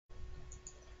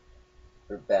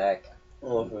We're back.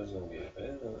 Well, if it was going to be a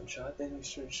VideoVillains shot, then we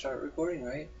should start recording,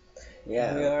 right?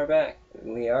 Yeah. We are back.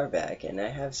 We are back, and I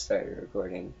have started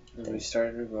recording. We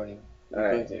started recording.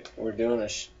 Alright. We're doing a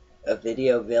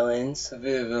VideoVillains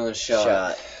VideoVillains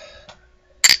shot.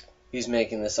 He's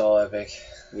making this all epic.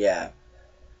 Yeah.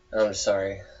 I'm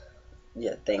sorry.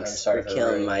 Yeah, thanks for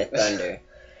killing my thunder.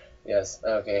 Yes.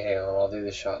 Okay, hang on. I'll do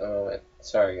the shot in a moment.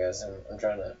 Sorry, guys. I'm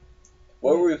trying to...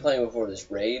 What were we playing before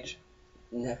this? Rage?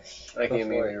 No. I can't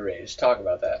make me rage. Talk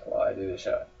about that while I do the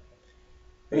shot.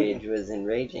 Rage was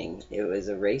enraging. It was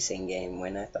a racing game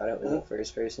when I thought it was a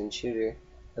first-person shooter.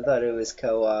 I thought it was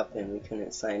co-op and we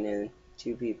couldn't sign in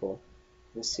 2 people.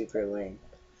 It was super lame.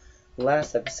 The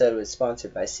last episode was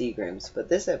sponsored by Seagram's, but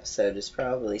this episode is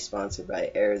probably sponsored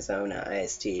by Arizona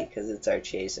Iced Tea because it's our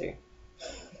chaser.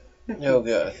 Oh,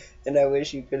 God. And I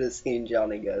wish you could have seen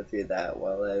Johnny go through that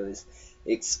while I was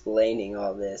explaining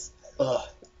all this. Ugh.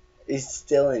 He's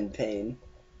still in pain.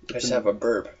 I just have a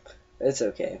burp. It's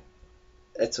okay.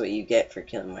 That's what you get for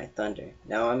killing my thunder.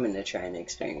 Now I'm going to try and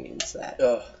experience that.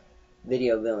 Ugh.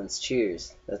 VideoVillains,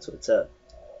 cheers. That's what's up.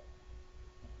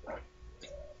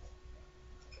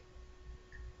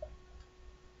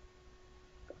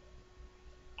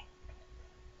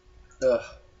 Ugh.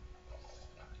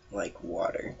 Like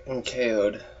water. I'm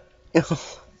KO'd.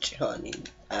 Johnny,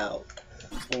 ow.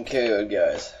 I'm KO'd,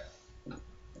 guys.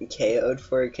 KO'd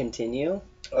for a continue?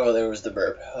 Oh, there was the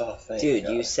burp. Oh, thank Dude,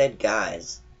 God. you said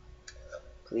guys.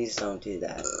 Please don't do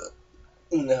that.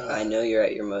 No. I know you're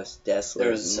at your most desolate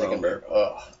There was a second burp.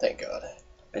 Oh, thank God.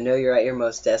 I know you're at your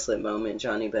most desolate moment,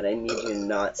 Johnny, but I need you to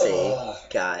not say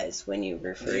guys when you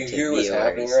refer to viewers. Do you hear what's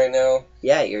happening right now?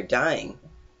 Yeah, you're dying.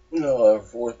 No, a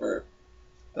fourth burp.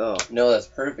 Oh. No, that's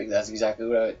perfect. That's exactly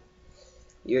what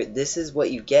This is what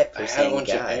you get for saying guys. I had a bunch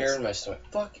of air in my stomach.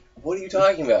 Fuck. What are you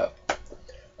talking about?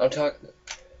 I'm talking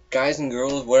guys and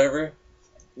girls, whatever.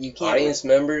 You can't. Audience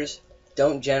members.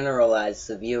 Don't generalize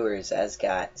the viewers as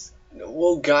guys.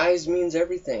 Well, guys means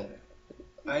everything.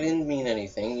 I didn't mean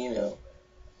anything, you know.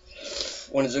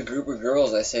 When it's a group of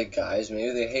girls, I say guys.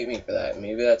 Maybe they hate me for that.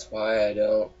 Maybe that's why I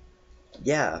don't.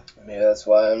 Yeah. Maybe that's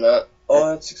why I'm not all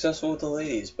that successful with the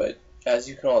ladies. But as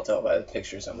you can all tell by the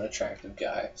pictures, I'm an attractive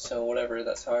guy. So whatever,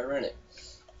 that's how I run it.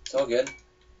 It's all good.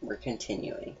 We're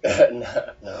continuing. No,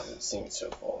 I'm seeming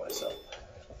so full of myself.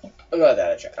 I'm not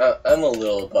that attractive. I'm a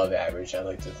little above average. I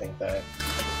like to think that.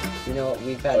 You know what?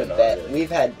 We've had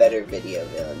better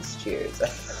VideoVillains. Cheers.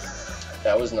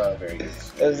 That was not a very good.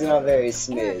 It was not very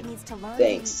smooth.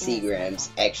 Thanks,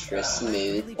 Seagram's extra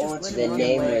smooth. The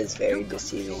name was very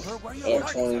deceiving. And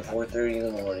 24:30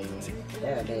 in the morning.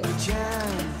 Yeah, it is.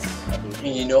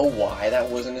 And you know why that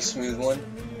wasn't a smooth one?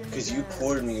 Because you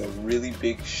poured me a really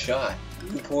big shot.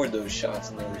 You poured those shots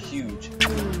and they were huge.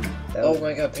 Oh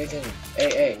my God, pay attention.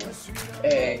 Hey.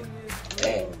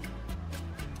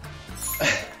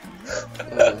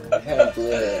 We kind of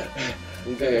blew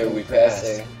it. We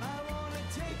passed.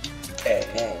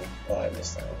 A. Oh, I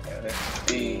missed that one.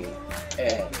 B.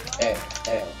 A.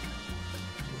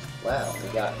 Wow, we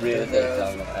got perfect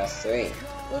on the last 3.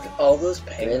 Look at all those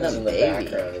penguins in the baby.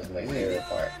 background is my favorite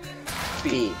part.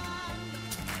 B.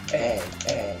 A.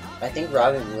 I think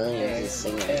Robin Williams is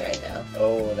singing right now.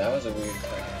 Oh, that was a weird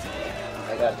time.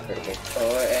 I got it perfect.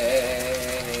 Oh,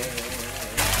 A.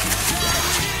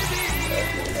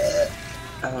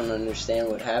 I don't understand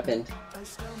what happened.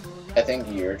 I think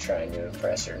you're trying to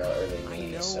impress her, not really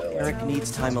me, so... Eric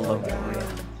needs time alone.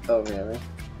 Oh, really?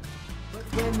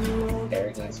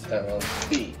 Eric needs time alone.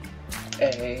 B.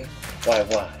 A.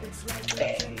 Y.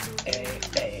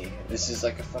 A. This is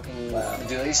like a fucking... Wow.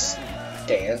 Do they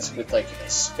dance with, like,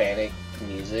 Hispanic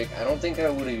music? I don't think I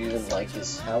would have even liked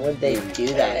this. How would they do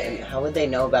that? And how would they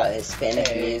know about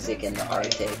Hispanic music in the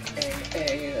Arctic?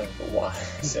 A. Y.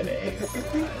 I said A.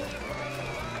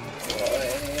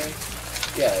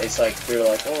 Yeah, it's like, they're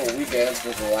like, oh, we dance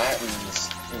with Latins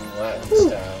in Latin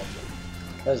style.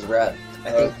 That was rough.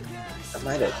 I think I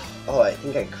might have. Oh, I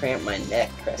think I cramped my neck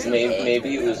pressing A.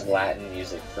 Maybe it was Latin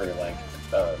music for, like,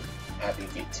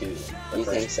 HappyFeet Two. You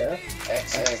think so?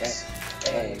 X,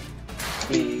 A,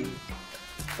 B,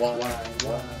 Y.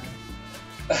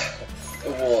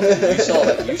 Well,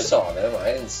 you saw them.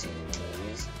 I didn't see the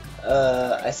movies.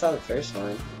 I saw the first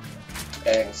one.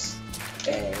 X,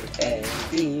 A,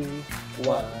 B,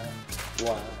 Y,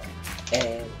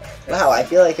 A. Wow, I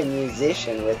feel like a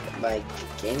musician with my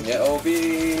game. Yeah,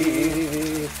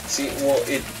 O-B. See, well,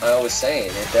 I was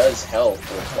saying, it does help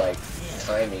with, like,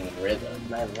 timing and rhythm.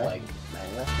 My left.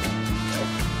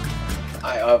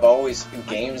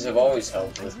 games have always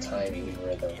helped with timing and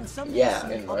rhythm. Yeah.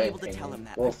 In my opinion.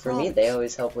 Well, for me, they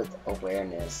always help with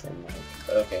awareness and like.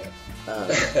 Okay.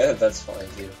 That's fine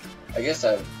too. I guess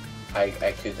I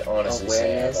could honestly Awareness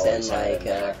say I've always and, had like, a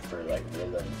knack for like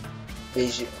rhythm.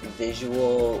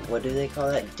 Visual. What do they call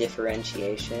that?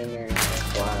 Differentiation or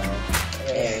wow.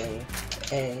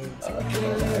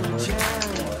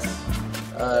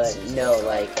 No,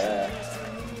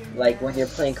 like when you're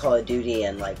playing Call of Duty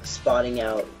and like spotting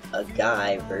out a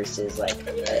guy versus like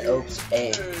oops,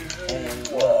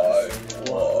 Why?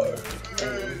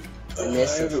 And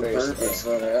this is the first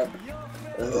thing.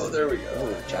 Oh, there we go.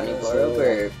 Ooh, Johnny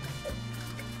Borober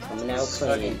coming out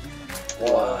clean.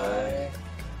 Why?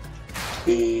 I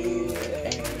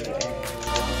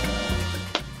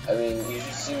mean, you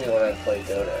should see me when I play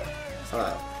Dota.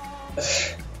 Huh.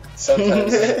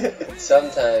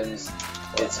 Sometimes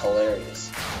it's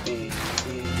hilarious.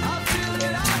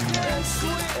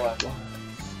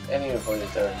 Anyone who plays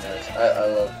Dota knows. I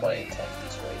love playing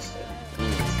Techniques Wasted.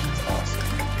 It's awesome.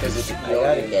 Because I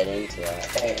gotta get into that.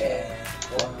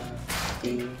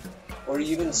 Or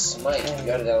even Smite. You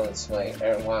gotta download Smite.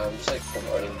 And wow, I'm just like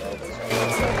promoting MOBAs right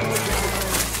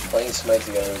now. Playing Smite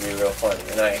together would be real fun.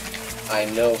 And I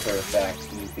know for a fact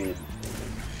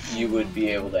you would be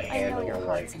able to handle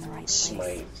like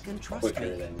Smite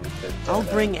quicker than you could. I'll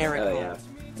bring Eric. Oh yeah.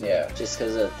 Yeah. Just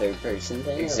because of the third person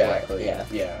thing. Exactly.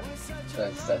 Yeah.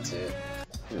 That's it.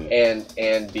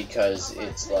 And because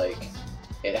it's like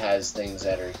it has things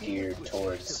that are geared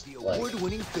towards like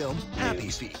award-winning film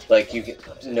HappyFeet. like you can,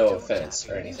 no offense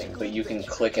or anything, but you can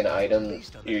click an item,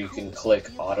 or you can click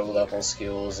auto level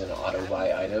skills and auto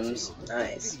buy items.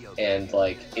 Nice. And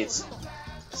like it's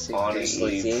Super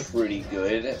honestly easy. pretty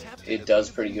good. It does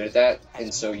pretty good at that,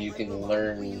 and so you can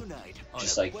learn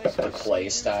just like the play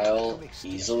style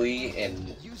easily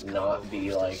and not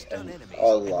be like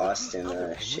all lost in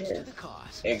the shit.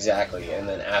 exactly. And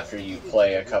then after you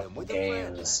play a couple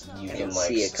games, you can like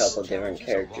see a couple different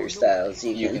character styles.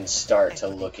 you can start to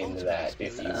look into that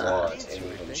if you want, and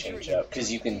you can change it up,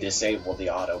 because you can disable the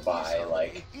auto buy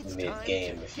like mid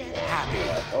game if you want. You're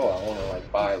like, oh, I want to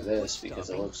like buy this because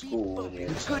it looks cool and you're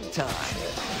just Good time.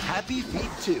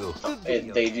 HappyFeet Two.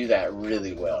 They do that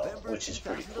really well, which is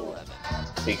pretty cool.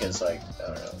 Because like I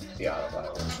don't know, the auto buy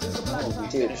works. Oh, we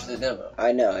finished the demo.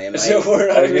 I know. Am So we're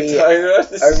not even talking about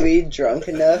this. Are we drunk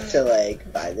enough to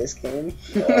like buy this game?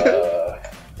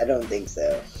 I don't think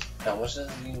so. How much does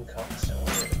it even cost?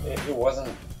 It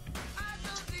wasn't.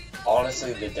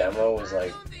 Honestly, the demo was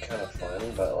like kind of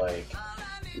fun, but like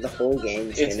The whole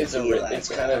game's it's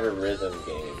kind of a rhythm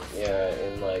game. Yeah,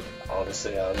 and like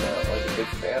honestly, I'm not like a big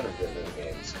fan of rhythm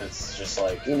games because it's just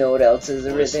like. You know what else is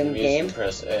a rhythm music, game?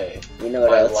 Press A. You know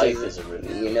what My else life is a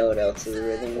rhythm. You know what else is a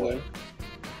rhythm What?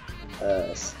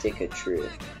 game? Stick of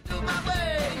Truth.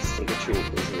 Stick of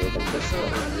Truth is a rhythm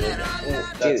game.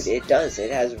 Dude, it does.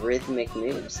 It has rhythmic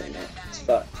moves in it. It's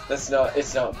fucked. That's not.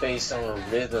 It's not based on a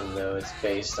rhythm though. It's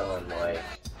based on like.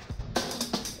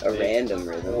 Random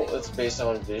rhythm. Well, it's based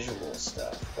on visual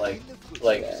stuff, like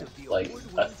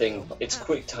a thing. It's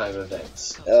quick time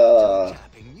events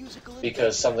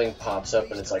because something pops up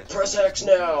and it's like press X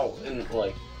now, and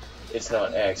like it's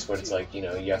not X, but it's like you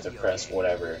have to press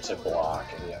whatever to block,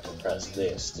 and you have to press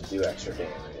this to do extra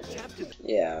damage.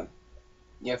 Yeah.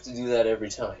 You have to do that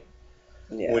every time,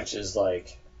 which is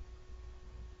like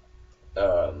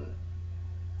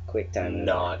quick time.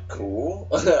 Not cool.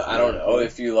 I don't know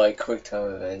if you like quick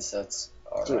time events. That's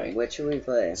all right. Dude, what should we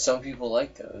play? Some people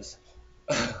like those.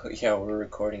 Yeah, we're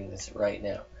recording this right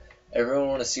now. Everyone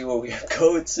want to see what we have?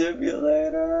 Code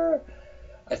Simulator.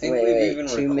 I think we've even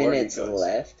 2 recorded minutes Goat.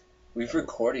 left. We've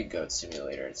recorded Goat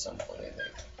Simulator at some point, I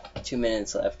think. 2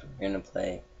 minutes left. We're gonna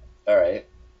play All right.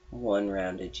 one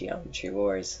round of Geometry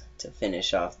Wars to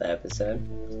finish off the episode.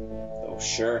 Oh,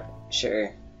 sure.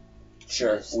 Sure.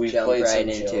 Sure. We've jump played right some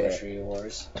into Geometry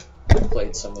Wars. We've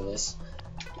played some of this.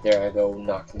 There I go,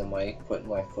 knocking the mic, putting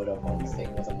my foot up on the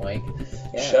thing with a mic.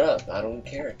 Yeah. Shut up, I don't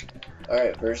care.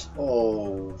 Alright, versus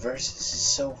is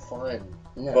so fun.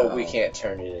 No. But we can't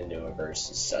turn it into a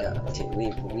versus set. No, dude,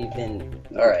 we've been.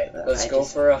 Alright, let's go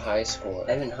for a high score.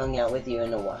 I haven't hung out with you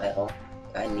in a while.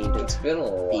 I need to It's been a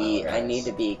little while. I need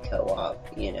to be co-op.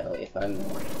 If I'm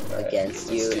against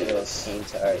you, let's do it'll this.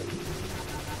 taint our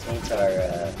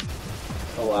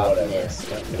co-opness.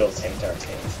 Whatever. It'll taint our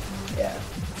taint. Yeah.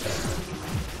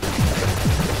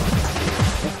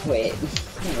 Wait,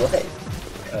 what?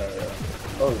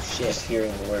 Oh shit. Just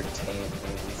hearing the word taint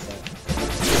made me think.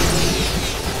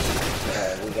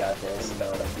 Alright, we got this.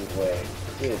 Not a good way.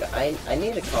 Dude, I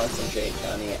need to concentrate,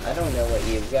 Johnny. I don't know what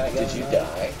you've got going Did you on.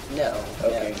 die? No.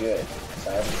 Okay, no. good.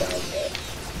 I haven't died yet.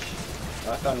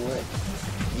 Knock on wood.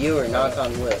 You or knock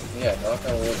on wood. Yeah, knock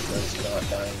on wood because not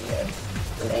dying yet.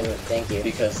 Thank you.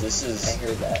 Because this is... I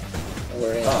heard that.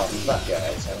 We're in deep, fuck.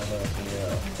 guys. I don't know if you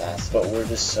know. Fast. But we're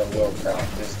just so well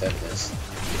practiced at this.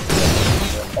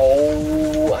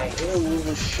 Oh, I hit a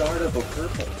little shard of a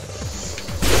purple.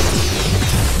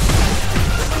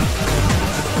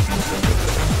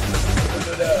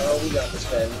 No, we got this,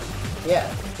 Ben. Yeah.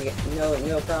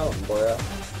 No problem, Boro.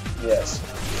 Yes.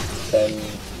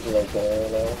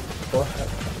 BenLo.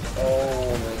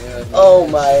 Oh my god. Oh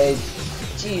my...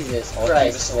 Jesus I'll Christ.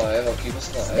 keep us alive. I'll keep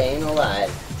us alive. Staying alive.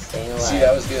 Staying alive. See,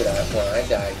 that was good. When I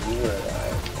died, you were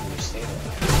alive. And you stayed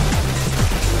alive.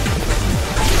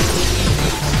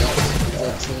 It's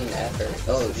a team effort.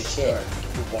 Oh shit.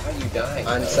 Why are you dying?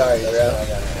 I'm though? sorry, That's bro. what I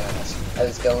gotta ask. I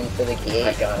was going for the gate.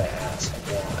 I gotta ask.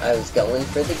 Why? I was going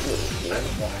for the gate, dude.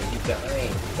 Why are you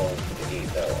dying going for the gate,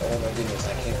 though? Oh my goodness,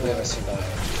 I can't believe I survived.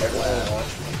 Everyone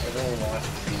watch me. Everyone watch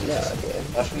me do No, this.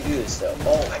 dude. Watch me do this, though.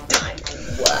 Oh, I died.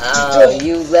 Wow,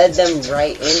 you led them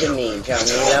right into me,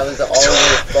 Johnny. That was all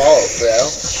your fault, bro.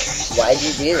 Why'd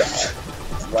you do that?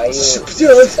 Why you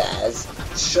spaz?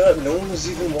 Shut up, no one was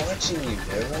even watching you.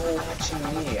 They were all watching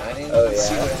me. I didn't Oh, even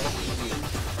see yeah? what happened to you.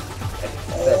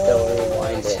 I bet they'll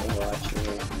rewind it and watch me.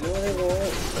 No, they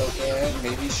won't. Okay,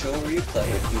 maybe show a replay.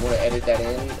 If you want to edit that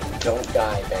in, don't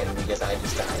die, Ben, because I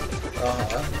just died.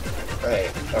 Uh-huh. Right.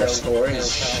 Our score is no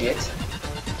shit.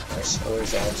 Our score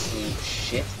is absolute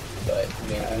shit. But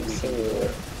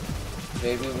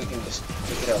maybe we can just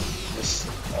pick it up just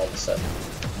all of a sudden.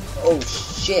 Oh,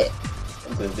 shit.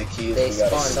 The key is They we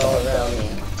gotta spawned all around me.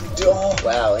 Oh.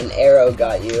 Wow, an arrow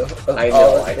got you. I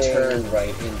know, I turned right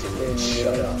into it.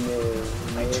 Shut up.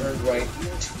 I turned right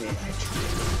into it.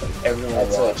 Like, everyone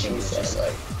That's what watching she was said. just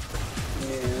like,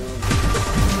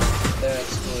 noob.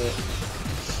 That's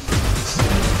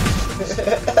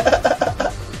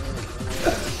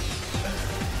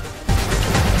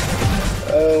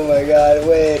Oh my god,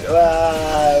 wait,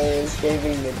 wow, we're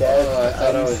escaping the death. Oh, I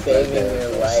thought I was saving right there your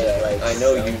for a life, sec. like, I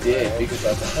know so you did, much. because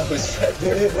I thought I was right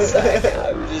there for a second.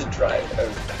 I was just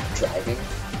driving.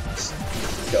 Just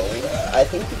going. I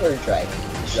think you were driving.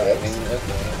 Driving,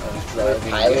 okay. I was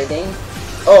driving. Piloting?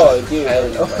 Oh, dude,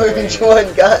 Piloting an my orange way.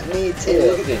 one got me Hey, too.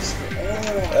 look at this.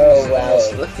 Oh wow,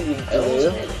 look at you I almost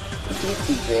blue. made it. You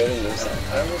keep degrading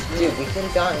yourself. I almost made Dude, it. we could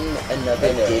have gotten another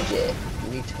I know. digit.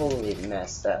 We totally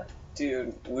messed up.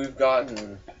 Dude, we've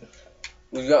gotten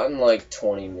like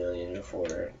 20 million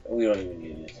before. We don't even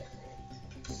need it.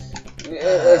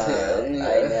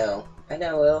 I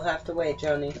know, we'll have to wait,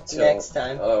 Joni. So, Next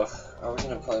time. Are we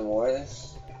gonna play more of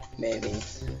this? Maybe.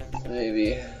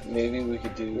 Maybe we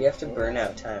could do. We have to burn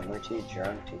out time. We're too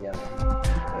drunk together.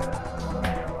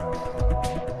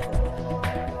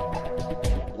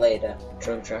 Later.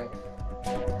 Drunk Drive.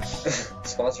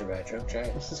 Sponsored by Drunk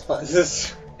Drive.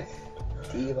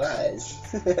 DUIs.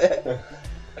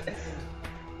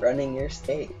 Running your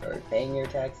state or paying your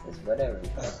taxes, whatever.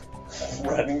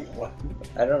 Running what?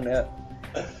 I don't know.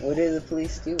 What do the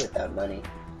police do with that money?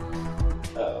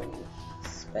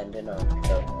 Spend it on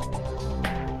coke.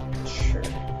 Sure.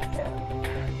 Yeah.